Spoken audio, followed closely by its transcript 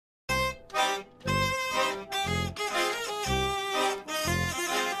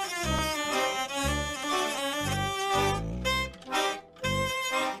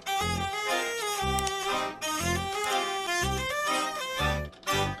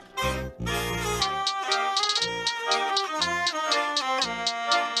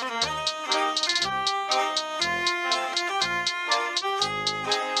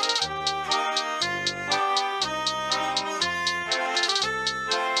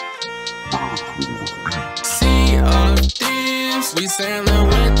We sailing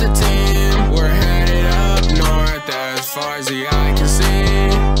with the team. We're headed up north as far as the eye can see.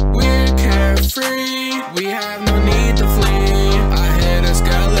 We're carefree, we have no need to flee. I hit a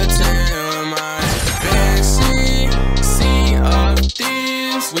skeleton with my big sea of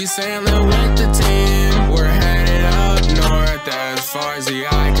thieves. We sailing with the team. We're headed up north as far as the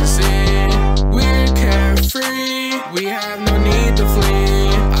eye can see. We're carefree, we have no need to flee.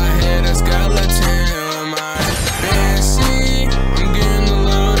 I hit a skeleton with my big sea. I'm getting the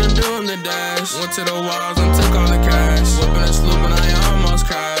loot and doing the dash. Went to the walls and took all the cash. Whipping and slooping, I almost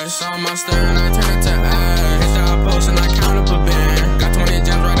crashed. Saw my stern, I turned it to ash. Hit the outpost and I count up a band. Got 20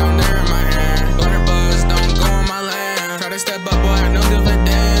 gems right down there in my hand. Butter buzz, don't go on my land. Try to step up, boy, I don't give a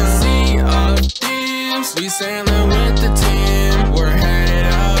damn. Sea of thieves, we sailing with the team. We're headed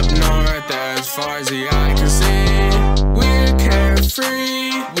up north as far as the eye can see. We're carefree,